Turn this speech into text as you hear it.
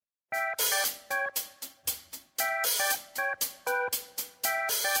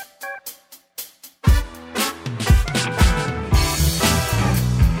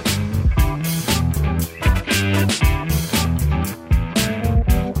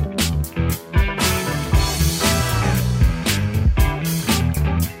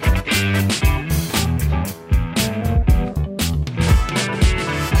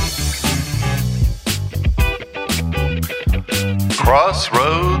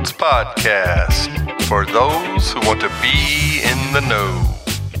Crossroads Podcast, for those who want to be in the know.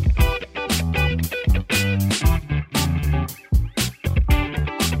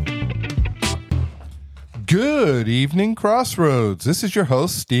 Good evening, Crossroads. This is your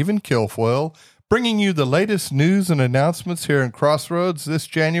host, Stephen Kilfoyle, bringing you the latest news and announcements here in Crossroads this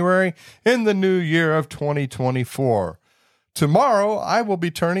January in the new year of 2024. Tomorrow, I will be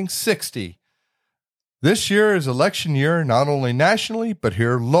turning 60. This year is election year, not only nationally, but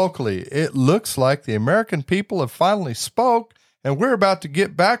here locally. It looks like the American people have finally spoke, and we're about to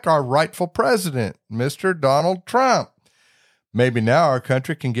get back our rightful president, Mr. Donald Trump. Maybe now our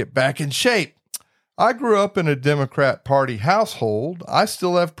country can get back in shape. I grew up in a Democrat Party household. I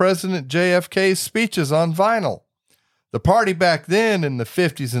still have President JFK's speeches on vinyl. The party back then in the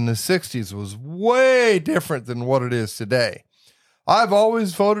 50s and the 60s was way different than what it is today. I've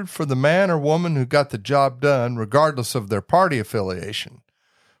always voted for the man or woman who got the job done, regardless of their party affiliation.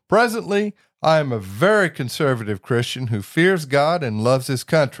 Presently, I am a very conservative Christian who fears God and loves his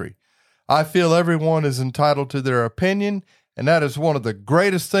country. I feel everyone is entitled to their opinion, and that is one of the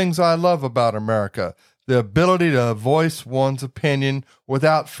greatest things I love about America, the ability to voice one's opinion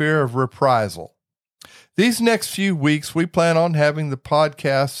without fear of reprisal. These next few weeks, we plan on having the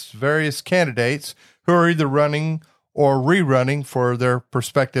podcast's various candidates who are either running or rerunning for their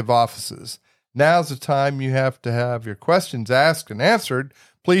prospective offices. Now's the time you have to have your questions asked and answered.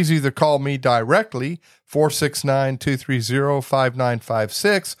 Please either call me directly,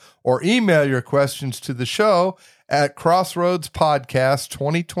 469-230-5956, or email your questions to the show at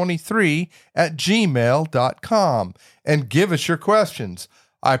crossroadspodcast2023@gmail.com and give us your questions.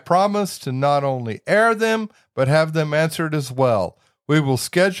 I promise to not only air them, but have them answered as well. We will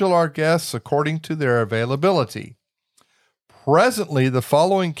schedule our guests according to their availability. Presently, the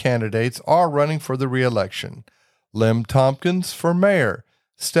following candidates are running for the re-election: Lem Tompkins for mayor,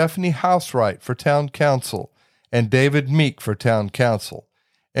 Stefanie Housewright for town council, and David Meek for town council.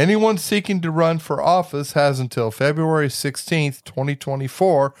 Anyone seeking to run for office has until February 16th,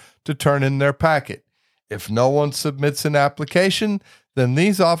 2024 to turn in their packet. If no one submits an application, then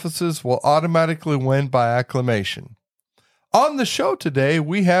these offices will automatically win by acclamation. On the show today,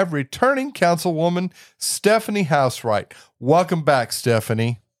 we have returning Councilwoman Stefanie Housewright. Welcome back,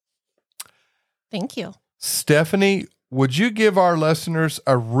 Stefanie. Thank you. Stefanie, would you give our listeners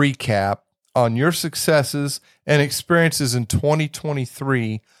a recap on your successes and experiences in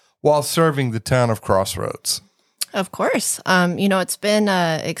 2023 while serving the town of Crossroads? Of course. It's been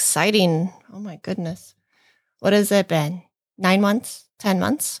exciting. Oh my goodness. What has it been? 9 months? 10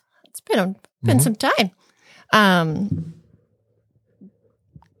 months? It's been some time.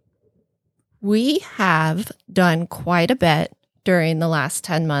 We have done quite a bit during the last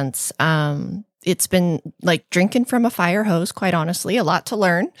 10 months. It's been like drinking from a fire hose, quite honestly, a lot to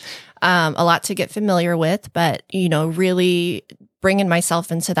learn, a lot to get familiar with, but, really bringing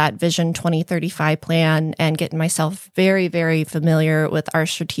myself into that Vision 2035 plan and getting myself very, very familiar with our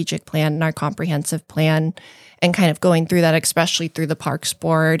strategic plan and our comprehensive plan and kind of going through that, especially through the Parks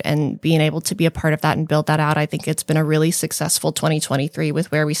Board and being able to be a part of that and build that out. I think it's been a really successful 2023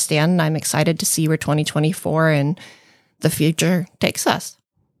 with where we stand. And I'm excited to see where 2024 and the future takes us.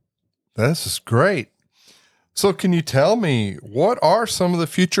 This is great. So can you tell me, what are some of the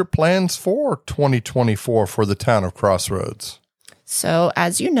future plans for 2024 for the town of Crossroads? So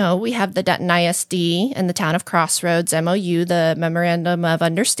as you know, we have the Denton ISD and the Town of Crossroads MOU, the Memorandum of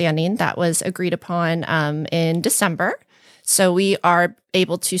Understanding that was agreed upon in December. So we are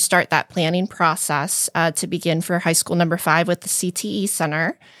able to start that planning process to begin for high school number 5 with the CTE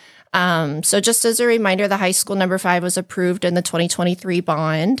Center. So just as a reminder, the high school number 5 was approved in the 2023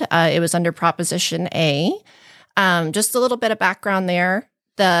 bond. It was under Proposition A. Just a little bit of background there.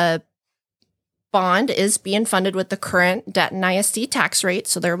 The bond is being funded with the current Denton ISD tax rate,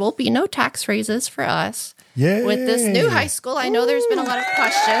 so there will be no tax raises for us. Yay. With this new high school. I know there's been a lot of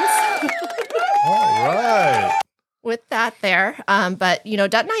questions. All right. With that there. But,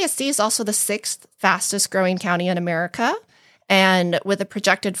 Denton ISD is also the 6th fastest growing county in America, and with a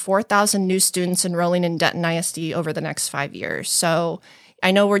projected 4,000 new students enrolling in Denton ISD over the next 5 years. So I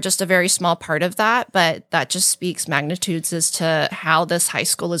know we're just a very small part of that, but that just speaks magnitudes as to how this high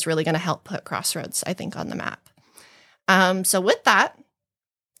school is really going to help put Crossroads, I think, on the map. So with that,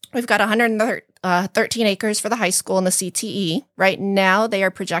 we've got 113 acres for the high school and the CTE. Right now, they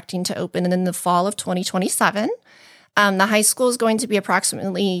are projecting to open in the fall of 2027. The high school is going to be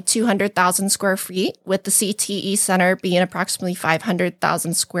approximately 200,000 square feet, with the CTE Center being approximately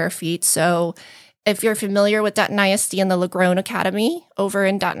 500,000 square feet. So if you're familiar with Denton ISD and the LaGrone Academy over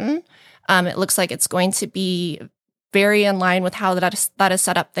in Denton, it looks like it's going to be very in line with how that is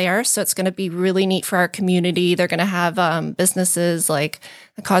set up there. So it's going to be really neat for our community. They're going to have businesses like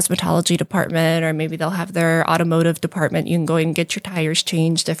the cosmetology department, or maybe they'll have their automotive department. You can go and get your tires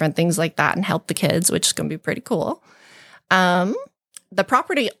changed, different things like that, and help the kids, which is going to be pretty cool. The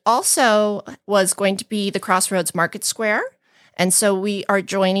property also was going to be the Crossroads Market Square. And so we are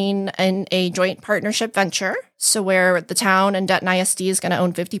joining in a joint partnership venture. So where the town and Denton ISD is going to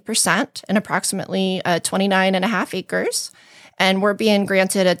own 50% and approximately 29.5 acres. And we're being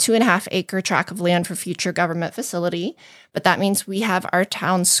granted a 2.5 acre tract of land for future government facility. But that means we have our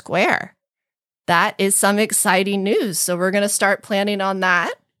town square. That is some exciting news. So we're going to start planning on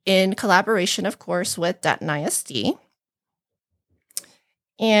that in collaboration, of course, with Denton ISD.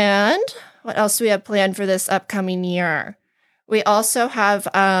 And what else do we have planned for this upcoming year? We also have,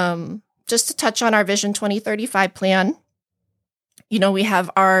 just to touch on our Vision 2035 plan, we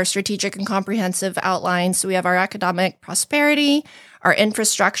have our strategic and comprehensive outline. So we have our economic prosperity, our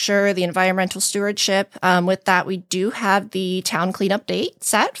infrastructure, the environmental stewardship. With that, we do have the town cleanup date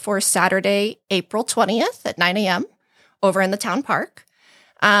set for Saturday, April 20th at 9 a.m. over in the town park.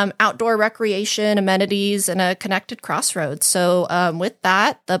 Outdoor recreation, amenities, and a connected crossroads. So with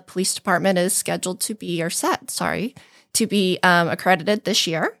that, the police department is scheduled to be, accredited this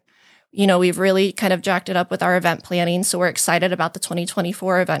year. We've really kind of jacked it up with our event planning. So we're excited about the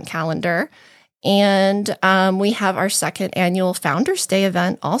 2024 event calendar. And we have our second annual Founders Day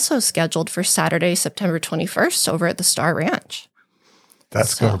event also scheduled for Saturday, September 21st over at the Star Ranch.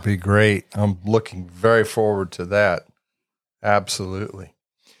 That's going to be great. I'm looking very forward to that. Absolutely.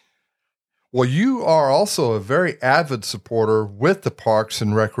 Well, you are also a very avid supporter with the Parks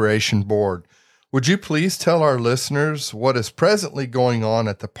and Recreation Board. Would you please tell our listeners what is presently going on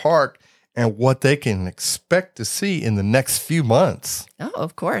at the park and what they can expect to see in the next few months? Oh,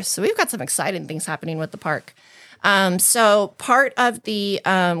 of course. So we've got some exciting things happening with the park. So part of the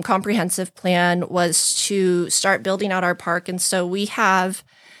comprehensive plan was to start building out our park. And so we have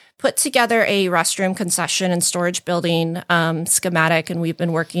put together a restroom concession and storage building schematic, and we've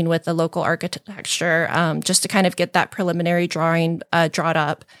been working with the local architecture just to kind of get that preliminary drawing drawn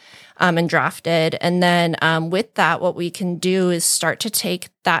up and drafted. And then with that, what we can do is start to take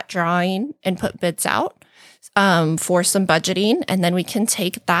that drawing and put bids out for some budgeting, and then we can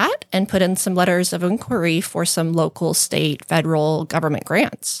take that and put in some letters of inquiry for some local, state, federal government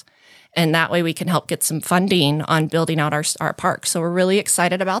grants. And that way we can help get some funding on building out our park. So we're really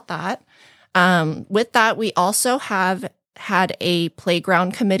excited about that. With that, we also have had a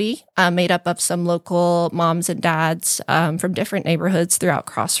playground committee made up of some local moms and dads from different neighborhoods throughout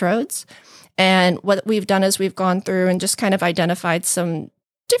Crossroads. And what we've done is we've gone through and just kind of identified some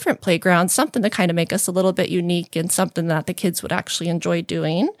different playgrounds, something to kind of make us a little bit unique and something that the kids would actually enjoy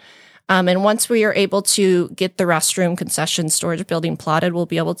doing. And once we are able to get the restroom concession storage building plotted, we'll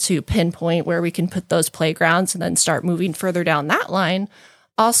be able to pinpoint where we can put those playgrounds and then start moving further down that line,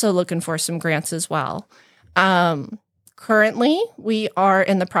 also looking for some grants as well. Currently, we are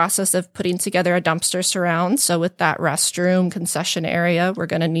in the process of putting together a dumpster surround. So with that restroom concession area, we're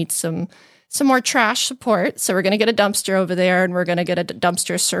going to need some more trash support. So we're going to get a dumpster over there, and we're going to get a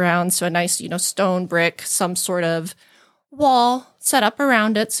dumpster surround. So a nice, stone brick, some sort of wall set up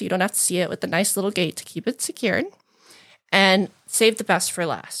around it so you don't have to see it, with a nice little gate to keep it secured. And save the best for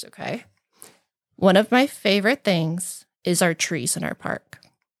last, okay? One of my favorite things is our trees in our park.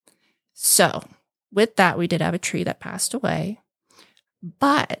 So with that, we did have a tree that passed away,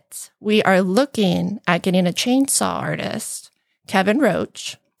 but we are looking at getting a chainsaw artist, Kevin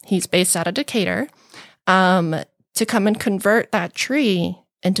Roach. He's based out of Decatur, to come and convert that tree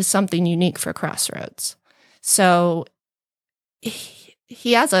into something unique for Crossroads. So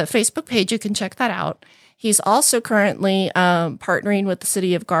he has a Facebook page. You can check that out. He's also currently partnering with the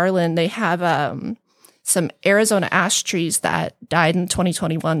city of Garland. They have some Arizona ash trees that died in the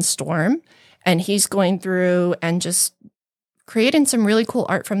 2021 storm, and he's going through and just creating some really cool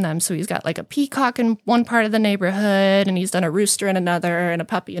art from them. So he's got like a peacock in one part of the neighborhood, and he's done a rooster in another, and a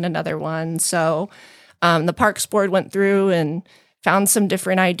puppy in another one. So the Parks Board went through and found some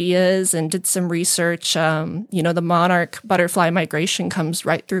different ideas and did some research. The monarch butterfly migration comes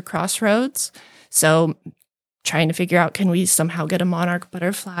right through Crossroads. So trying to figure out, can we somehow get a monarch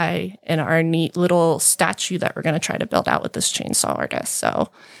butterfly in our neat little statue that we're going to try to build out with this chainsaw artist. So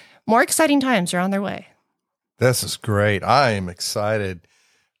more exciting times are on their way. This is great. I am excited.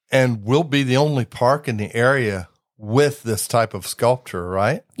 And we'll be the only park in the area with this type of sculpture,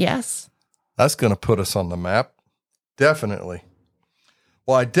 right? Yes. That's going to put us on the map. Definitely.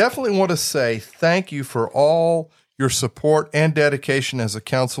 Well, I definitely want to say thank you for all your support and dedication as a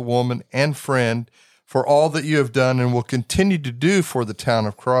councilwoman and friend for all that you have done and will continue to do for the town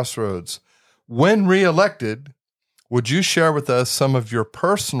of Crossroads. When reelected, would you share with us some of your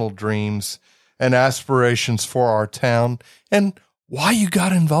personal dreams and aspirations for our town and why you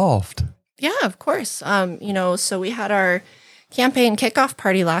got involved? Yeah, of course. So we had our campaign kickoff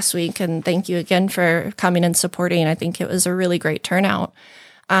party last week, and thank you again for coming and supporting. I think it was a really great turnout.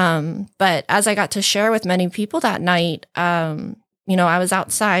 But as I got to share with many people that night, I was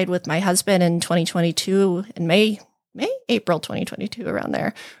outside with my husband in 2022, in April 2022, around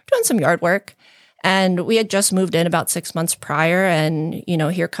there, doing some yard work. And we had just moved in about 6 months prior. And,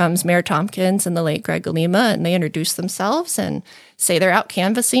 here comes Mayor Tompkins and the late Greg Galima, and they introduce themselves and say they're out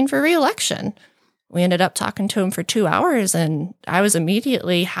canvassing for reelection. We ended up talking to him for 2 hours, and I was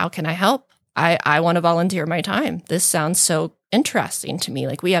immediately, how can I help? I want to volunteer my time. This sounds so interesting to me.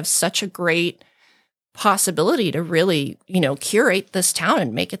 Like, we have such a great possibility to really, curate this town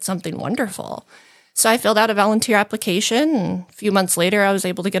and make it something wonderful. So I filled out a volunteer application, and a few months later, I was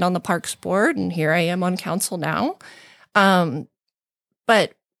able to get on the Parks Board, and here I am on council now.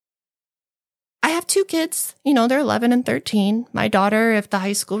 But I have 2 kids, they're 11 and 13. My daughter, if the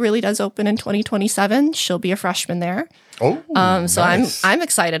high school really does open in 2027, she'll be a freshman there. Oh, so nice. I'm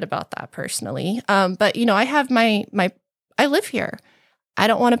excited about that personally. But I have I live here. I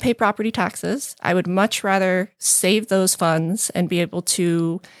don't want to pay property taxes. I would much rather save those funds and be able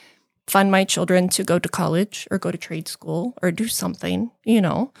to fund my children to go to college or go to trade school or do something,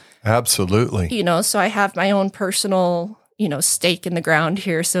 Absolutely. So I have my own personal, stake in the ground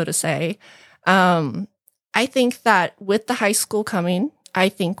here, so to say. I think that with the high school coming, I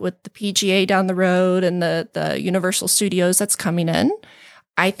think with the PGA down the road and the Universal Studios that's coming in,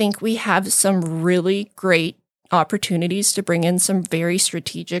 I think we have some really great opportunities to bring in some very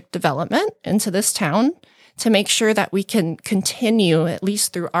strategic development into this town to make sure that we can continue, at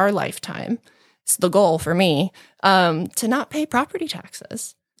least through our lifetime, it's the goal for me, to not pay property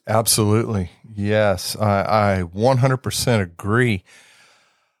taxes. Absolutely. Yes, I 100% agree.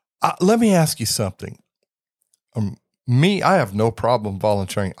 Let me ask you something. I have no problem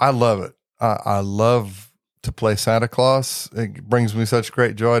volunteering. I love it. I love to play Santa Claus. It brings me such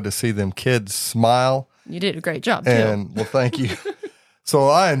great joy to see them kids smile. You did a great job, too. And, well, thank you. So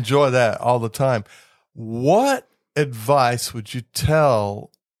I enjoy that all the time. What advice would you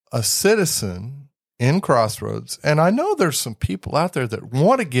tell a citizen in Crossroads? And I know there's some people out there that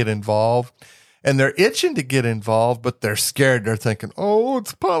want to get involved and they're itching to get involved, but they're scared. They're thinking, oh,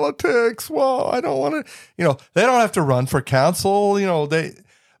 it's politics. Well, I don't want to, they don't have to run for council,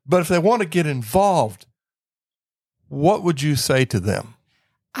 but if they want to get involved, what would you say to them?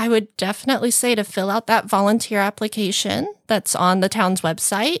 I would definitely say to fill out that volunteer application that's on the town's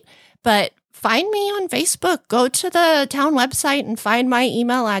website, but find me on Facebook. Go to the town website and find my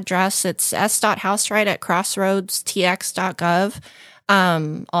email address. It's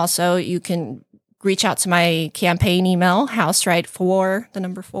s.housewright@crossroadstx.gov. Also, you can reach out to my campaign email,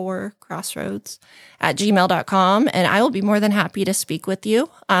 housewright4, crossroads @gmail.com, and I will be more than happy to speak with you.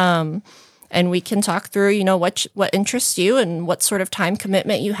 And we can talk through, what interests you and what sort of time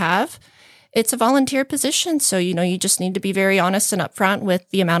commitment you have. It's a volunteer position, so, you just need to be very honest and upfront with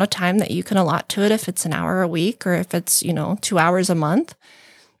the amount of time that you can allot to it, if it's an hour a week or if it's, 2 hours a month.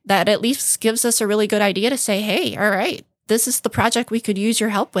 That at least gives us a really good idea to say, hey, all right, this is the project we could use your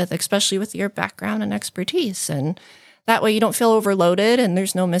help with, especially with your background and expertise. And that way you don't feel overloaded and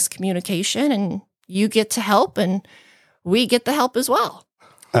there's no miscommunication and you get to help and we get the help as well.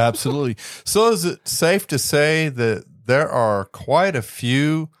 Absolutely. So is it safe to say that there are quite a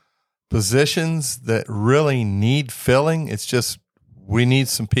few positions that really need filling? It's just we need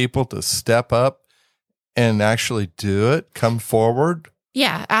some people to step up and actually do it, come forward?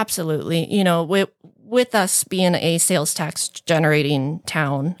 Yeah, absolutely. With us being a sales tax generating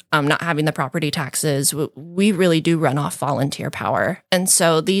town, not having the property taxes, we really do run off volunteer power. And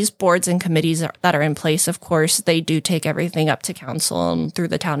so these boards and committees that are in place, of course, they do take everything up to council and through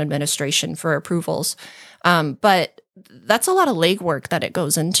the town administration for approvals. But that's a lot of legwork that it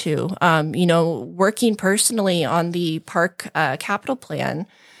goes into. Working personally on the park capital plan,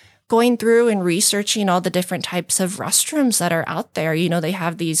 going through and researching all the different types of restrooms that are out there. They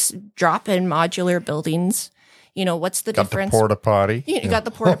have these drop-in modular buildings. What's the difference? Got the porta potty. You got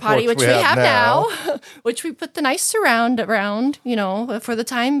the porta potty, which we have now, which we put the nice surround around, for the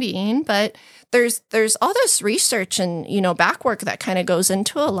time being. But there's all this research and, back work that kind of goes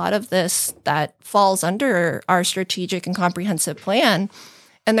into a lot of this that falls under our strategic and comprehensive plan.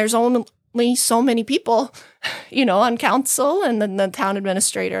 And there's only so many people, on council and then the town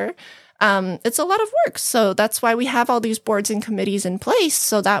administrator. It's a lot of work. So that's why we have all these boards and committees in place.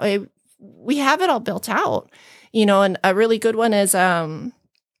 So that way we have it all built out, and a really good one is that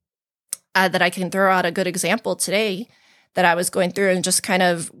I can throw out a good example today that I was going through and just kind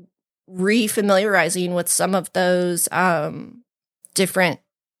of re-familiarizing with some of those different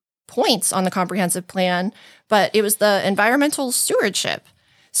points on the comprehensive plan, but it was the environmental stewardship.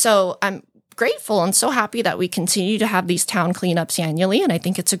 So I'm grateful and so happy that we continue to have these town cleanups annually, and I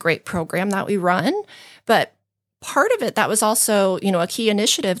think it's a great program that we run. But part of it that was also, a key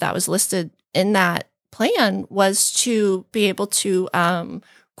initiative that was listed in that plan was to be able to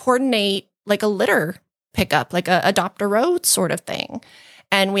coordinate like a litter pickup, like a adopt a road sort of thing.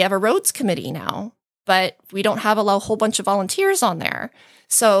 And we have a roads committee now, but we don't have a whole bunch of volunteers on there.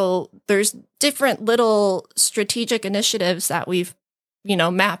 So there's different little strategic initiatives that we've,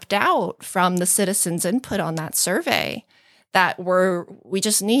 mapped out from the citizens' input on that survey that we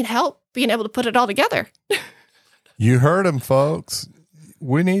just need help being able to put it all together. You heard him, folks.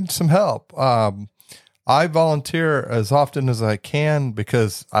 We need some help. I volunteer as often as I can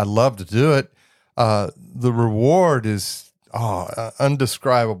because I love to do it. The reward is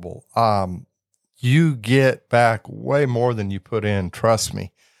undescribable. You get back way more than you put in. Trust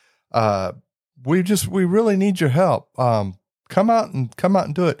me. We really need your help. Come out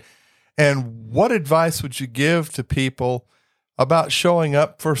and do it. And what advice would you give to people about showing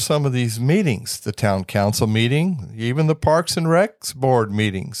up for some of these meetings, the town council meeting, even the Parks and Recs board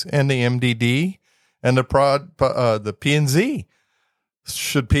meetings, and the MDD and the P&Z?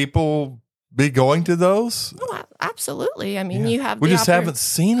 Should people be going to those? Oh, absolutely. I mean, you have. We just haven't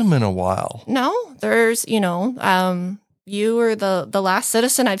seen them in a while. No, there's, you were the last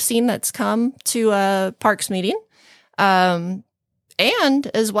citizen I've seen that's come to a parks meeting. And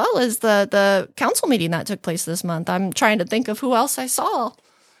as well as the council meeting that took place this month. I'm trying to think of who else I saw,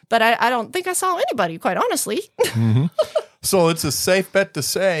 but I don't think I saw anybody, quite honestly. Mm-hmm. So it's a safe bet to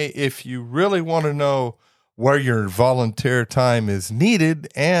say if you really want to know where your volunteer time is needed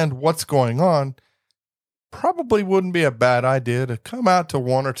and what's going on, probably wouldn't be a bad idea to come out to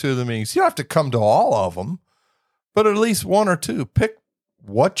one or two of the meetings. You don't have to come to all of them, but at least one or two. Pick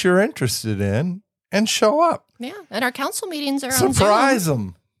what you're interested in and show up. Yeah, and our council meetings are on Zoom. Surprise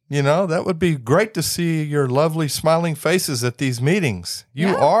them. That would be great to see your lovely smiling faces at these meetings.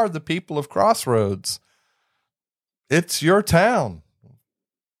 You are the people of Crossroads. It's your town.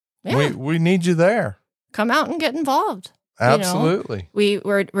 Yeah. We need you there. Come out and get involved. Absolutely.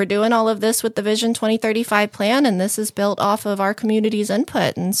 We're doing all of this with the Vision 2035 plan, and this is built off of our community's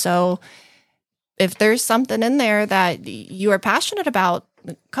input. And so if there's something in there that you are passionate about,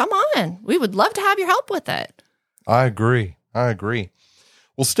 come on. We would love to have your help with it. I agree.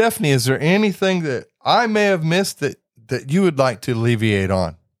 Well, Stefanie, is there anything that I may have missed that you would like to alleviate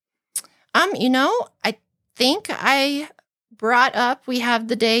on? I think I brought up, we have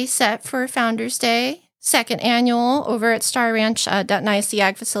the day set for Founders Day, second annual over at Star Ranch Dutton ISD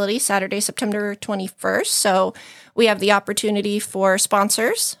Ag Facility, Saturday, September 21st. So we have the opportunity for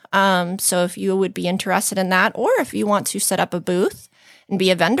sponsors. So if you would be interested in that, or if you want to set up a booth and be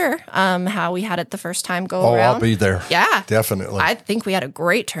a vendor, how we had it the first time around. I'll be there. Yeah. Definitely. I think we had a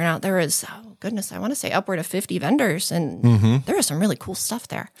great turnout. There was, I want to say upward of 50 vendors, and there was some really cool stuff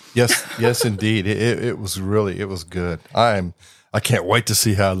there. Yes, indeed. It was good. I can't wait to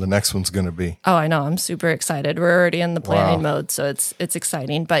see how the next one's going to be. Oh, I know. I'm super excited. We're already in the planning mode, so it's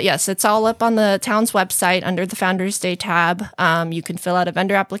exciting. But yes, it's all up on the town's website under the Founders Day tab. You can fill out a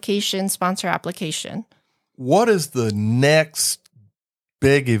vendor application, sponsor application. What is the next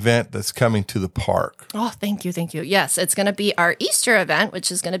big event that's coming to the park? Oh, thank you. Yes, it's going to be our Easter event,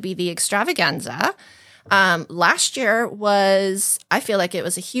 which is going to be the extravaganza. Last year I feel like it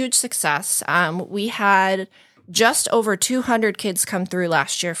was a huge success. We had just over 200 kids come through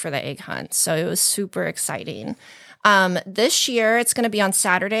last year for the egg hunt, so it was super exciting. This year, it's going to be on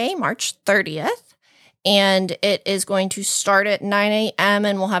Saturday, March 30th, and it is going to start at 9 a.m.,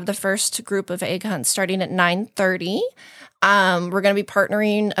 and we'll have the first group of egg hunts starting at 9:30. We're going to be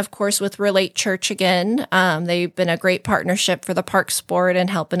partnering, of course, with Relate Church again. They've been a great partnership for the Parks Board and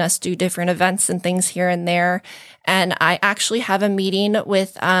helping us do different events and things here and there. And I actually have a meeting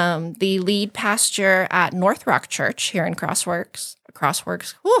with the lead pastor at North Rock Church here in Crossroads.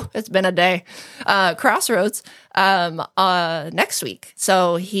 Whew, it's been a day. Crossroads next week.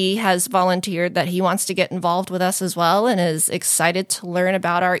 So he has volunteered that he wants to get involved with us as well and is excited to learn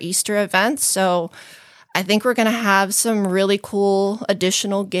about our Easter events. So I think we're going to have some really cool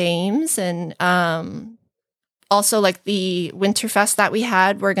additional games, and also like the Winterfest that we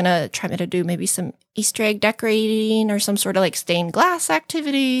had, we're going to try to do maybe some Easter egg decorating or some sort of like stained glass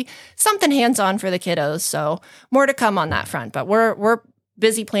activity, something hands-on for the kiddos. So more to come on that front, but we're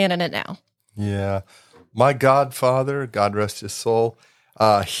busy planning it now. Yeah. My godfather, God rest his soul,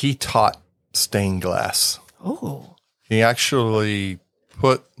 he taught stained glass. Oh. He actually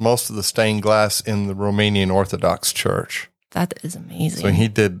put most of the stained glass in the Romanian Orthodox Church. That is amazing. So he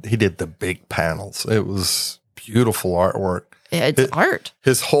did the big panels. It was beautiful artwork. It's art.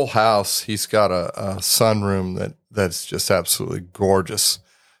 His whole house, he's got a sunroom that's just absolutely gorgeous.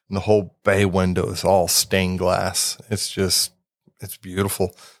 And the whole bay window is all stained glass. It's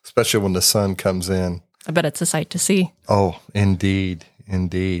beautiful, especially when the sun comes in. I bet it's a sight to see. Oh, indeed.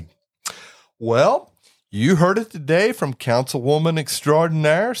 Indeed. Well, you heard it today from Councilwoman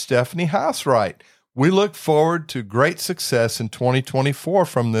Extraordinaire Stefanie Housewright. We look forward to great success in 2024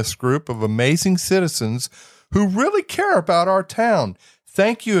 from this group of amazing citizens who really care about our town.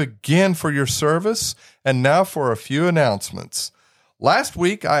 Thank you again for your service. And now for a few announcements. Last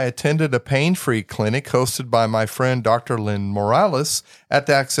week, I attended a pain-free clinic hosted by my friend Dr. Lynn Morales at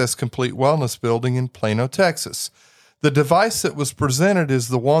the Access Complete Wellness Building in Plano, Texas. The device that was presented is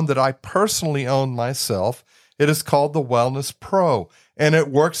the one that I personally own myself. It is called the Wellness Pro, and it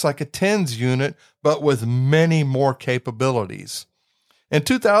works like a TENS unit, but with many more capabilities. In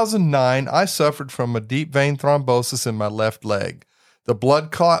 2009, I suffered from a deep vein thrombosis in my left leg. The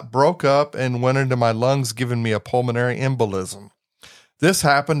blood clot broke up and went into my lungs, giving me a pulmonary embolism. This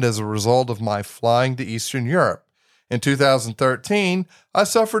happened as a result of my flying to Eastern Europe. In 2013, I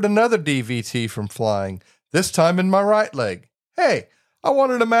suffered another DVT from flying, this time in my right leg. Hey, I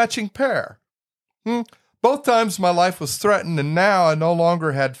wanted a matching pair. Both times my life was threatened, and now I no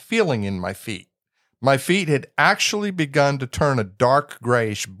longer had feeling in my feet. My feet had actually begun to turn a dark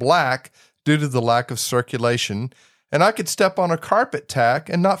grayish black due to the lack of circulation, and I could step on a carpet tack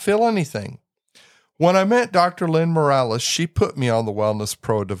and not feel anything. When I met Dr. Lynn Morales, she put me on the Wellness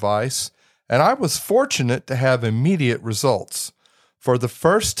Pro device, and I was fortunate to have immediate results. For the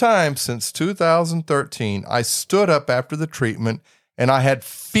first time since 2013, I stood up after the treatment, and I had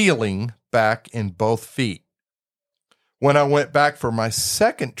feeling back in both feet. When I went back for my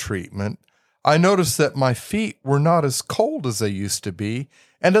second treatment, I noticed that my feet were not as cold as they used to be,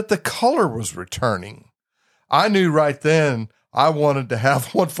 and that the color was returning. I knew right then I wanted to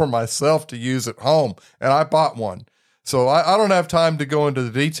have one for myself to use at home, and I bought one. So I don't have time to go into the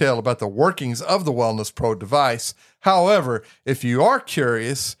detail about the workings of the Wellness Pro device. However, if you are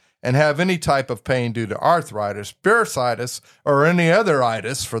curious and have any type of pain due to arthritis, bursitis, or any other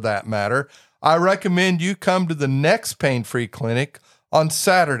itis for that matter, I recommend you come to the next pain-free clinic on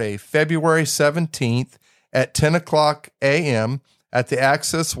Saturday, February 17th at 10 o'clock a.m. at the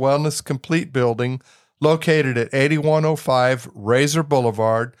Access Wellness Complete Building located at 8105 Razor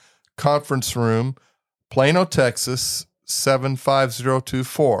Boulevard, Conference Room, Plano, Texas,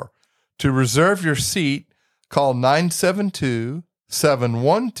 75024. To reserve your seat, call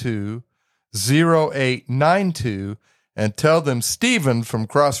 972-712-0892 and tell them Stephen from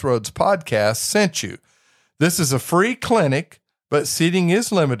Crossroads Podcast sent you. This is a free clinic, but seating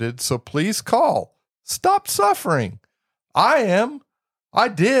is limited, so please call. Stop suffering. I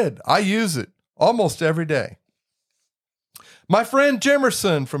use it almost every day. My friend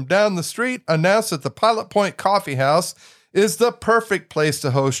Jimerson from down the street announced that the Pilot Point Coffee House is the perfect place to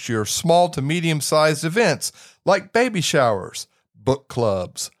host your small to medium-sized events like baby showers, book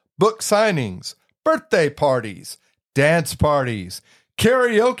clubs, book signings, birthday parties, dance parties,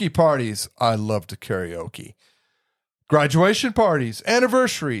 karaoke parties. I love to karaoke. Graduation parties,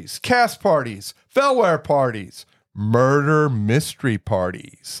 anniversaries, cast parties, Fellware parties, murder mystery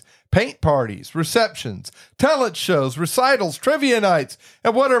parties, paint parties, receptions, talent shows, recitals, trivia nights,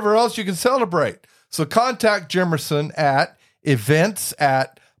 and whatever else you can celebrate. So contact Jimerson at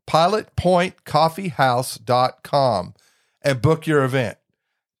events@pilotpointcoffeehouse.com and book your event.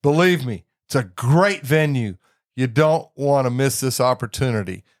 Believe me, it's a great venue. You don't want to miss this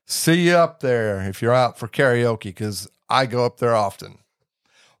opportunity. See you up there if you're out for karaoke, because I go up there often.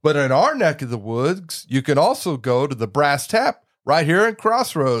 But in our neck of the woods, you can also go to the Brass Tap right here in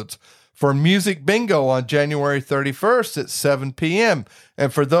Crossroads for music bingo on January 31st at 7 p.m.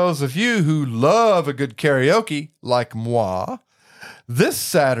 And for those of you who love a good karaoke, like moi, this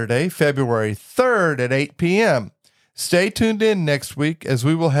Saturday, February 3rd at 8 p.m. Stay tuned in next week as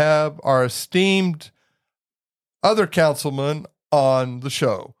we will have our esteemed other councilman on the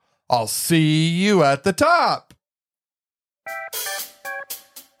show. I'll see you at the top.